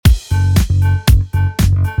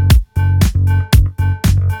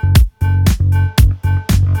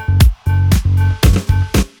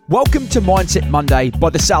Welcome to Mindset Monday by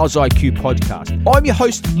the Sales IQ podcast. I'm your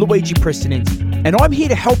host, Luigi Prestinenzi, and I'm here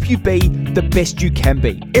to help you be the best you can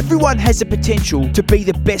be. Everyone has the potential to be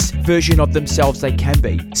the best version of themselves they can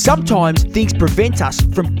be. Sometimes things prevent us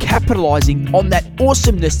from capitalizing on that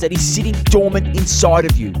awesomeness that is sitting dormant inside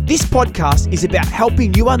of you. This podcast is about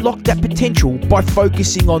helping you unlock that potential by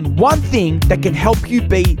focusing on one thing that can help you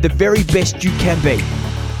be the very best you can be.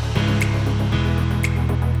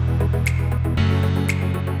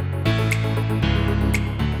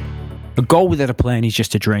 A goal without a plan is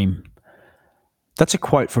just a dream. That's a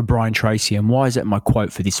quote from Brian Tracy, and why is that my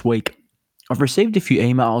quote for this week? I've received a few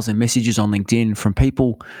emails and messages on LinkedIn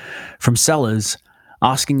from sellers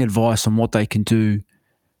asking advice on what they can do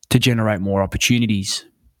to generate more opportunities.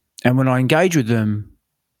 And when I engage with them,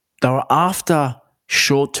 they were after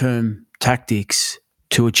short-term tactics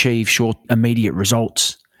to achieve short, immediate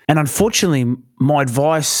results. And unfortunately, my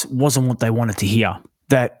advice wasn't what they wanted to hear.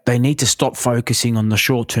 That they need to stop focusing on the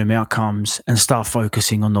short-term outcomes and start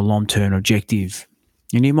focusing on the long-term objective.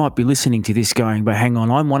 And you might be listening to this going, but hang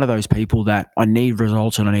on, I'm one of those people that I need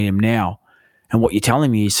results and I need them now. And what you're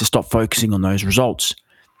telling me is to stop focusing on those results.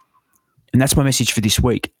 And that's my message for this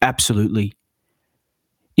week. Absolutely.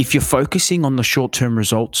 If you're focusing on the short-term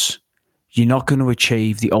results, you're not going to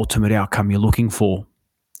achieve the ultimate outcome you're looking for.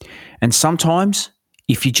 And sometimes,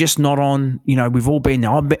 if you're just not on, we've all been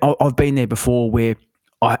there. I've been there before where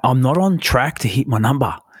I'm not on track to hit my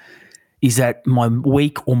number, is that my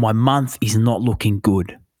week or my month is not looking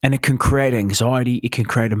good. And it can create anxiety, it can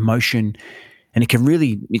create emotion, and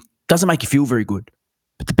it doesn't make you feel very good.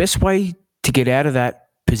 But the best way to get out of that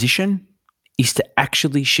position is to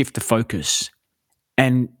actually shift the focus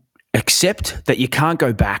and accept that you can't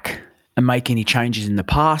go back and make any changes in the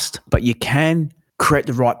past, but you can create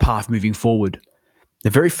the right path moving forward.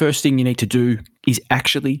 The very first thing you need to do is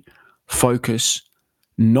actually focus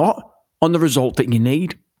not on the result that you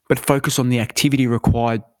need, but focus on the activity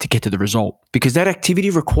required to get to the result. Because that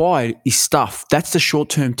activity required is stuff. That's the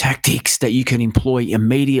short-term tactics that you can employ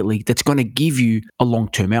immediately that's going to give you a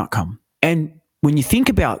long-term outcome. And when you think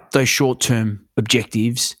about those short-term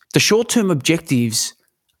objectives, the short-term objectives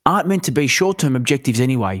aren't meant to be short-term objectives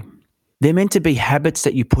anyway. They're meant to be habits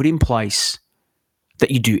that you put in place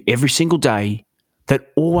that you do every single day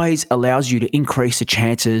that always allows you to increase the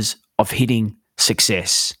chances of hitting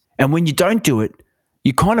success. And when you don't do it,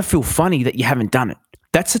 you kind of feel funny that you haven't done it.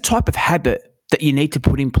 That's the type of habit that you need to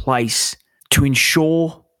put in place to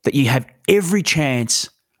ensure that you have every chance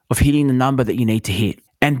of hitting the number that you need to hit.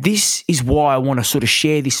 And this is why I want to sort of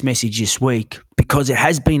share this message this week, because it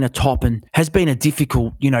has been a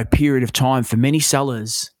difficult, period of time for many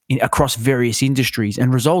sellers across various industries,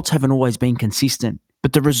 and results haven't always been consistent.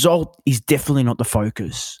 But the result is definitely not the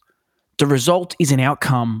focus. The result is an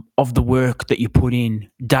outcome of the work that you put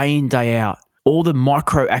in, day out, all the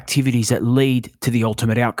micro activities that lead to the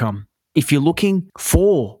ultimate outcome. If you're looking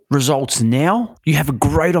for results now, you have a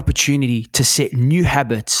great opportunity to set new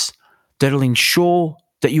habits that'll ensure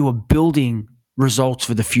that you are building results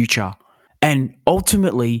for the future. And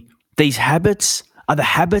ultimately, these habits are the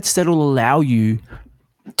habits that will allow you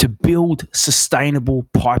to build sustainable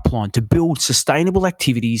pipeline, to build sustainable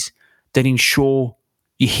activities that ensure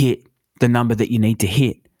you hit the number that you need to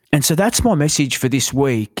hit. And so that's my message for this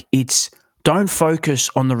week. It's don't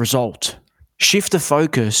focus on the result. Shift the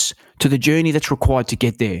focus to the journey that's required to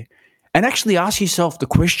get there. And actually ask yourself the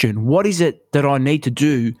question, what is it that I need to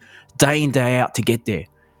do day in, day out to get there?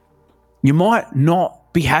 You might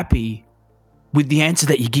not be happy with the answer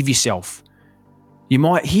that you give yourself. You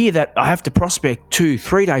might hear that I have to prospect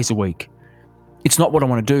 2-3 days a week. It's not what I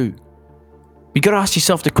want to do. You got to ask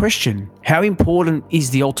yourself the question, how important is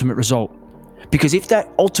the ultimate result? Because if that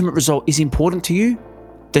ultimate result is important to you,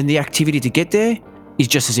 then the activity to get there is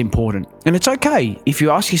just as important. And it's okay if you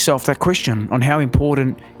ask yourself that question on how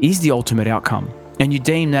important is the ultimate outcome, and you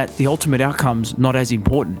deem that the ultimate outcome's not as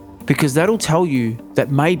important, because that'll tell you that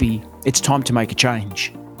maybe it's time to make a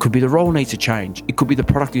change. Could be the role needs to change. It could be the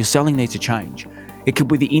product you're selling needs to change. It could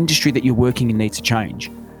be the industry that you're working in needs to change.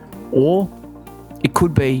 Or it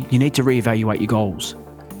could be you need to reevaluate your goals.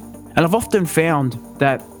 And I've often found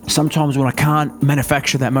that sometimes when I can't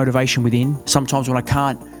manufacture that motivation within, sometimes when I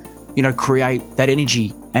can't, create that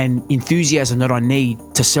energy and enthusiasm that I need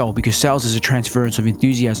to sell, because sales is a transference of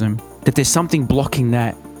enthusiasm, that there's something blocking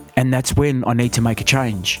that, and that's when I need to make a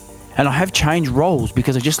change. And I have changed roles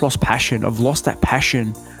because I just lost passion. I've lost that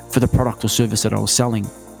passion for the product or service that I was selling.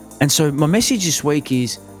 And so my message this week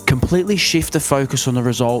is completely shift the focus on the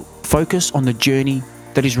result, focus on the journey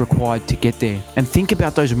that is required to get there. And think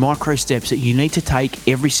about those micro steps that you need to take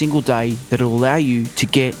every single day that will allow you to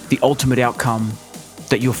get the ultimate outcome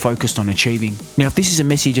that you're focused on achieving. Now, if this is a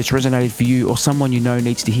message that's resonated for you or someone you know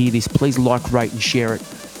needs to hear this, please like, rate, and share it.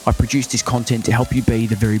 I produce this content to help you be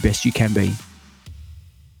the very best you can be.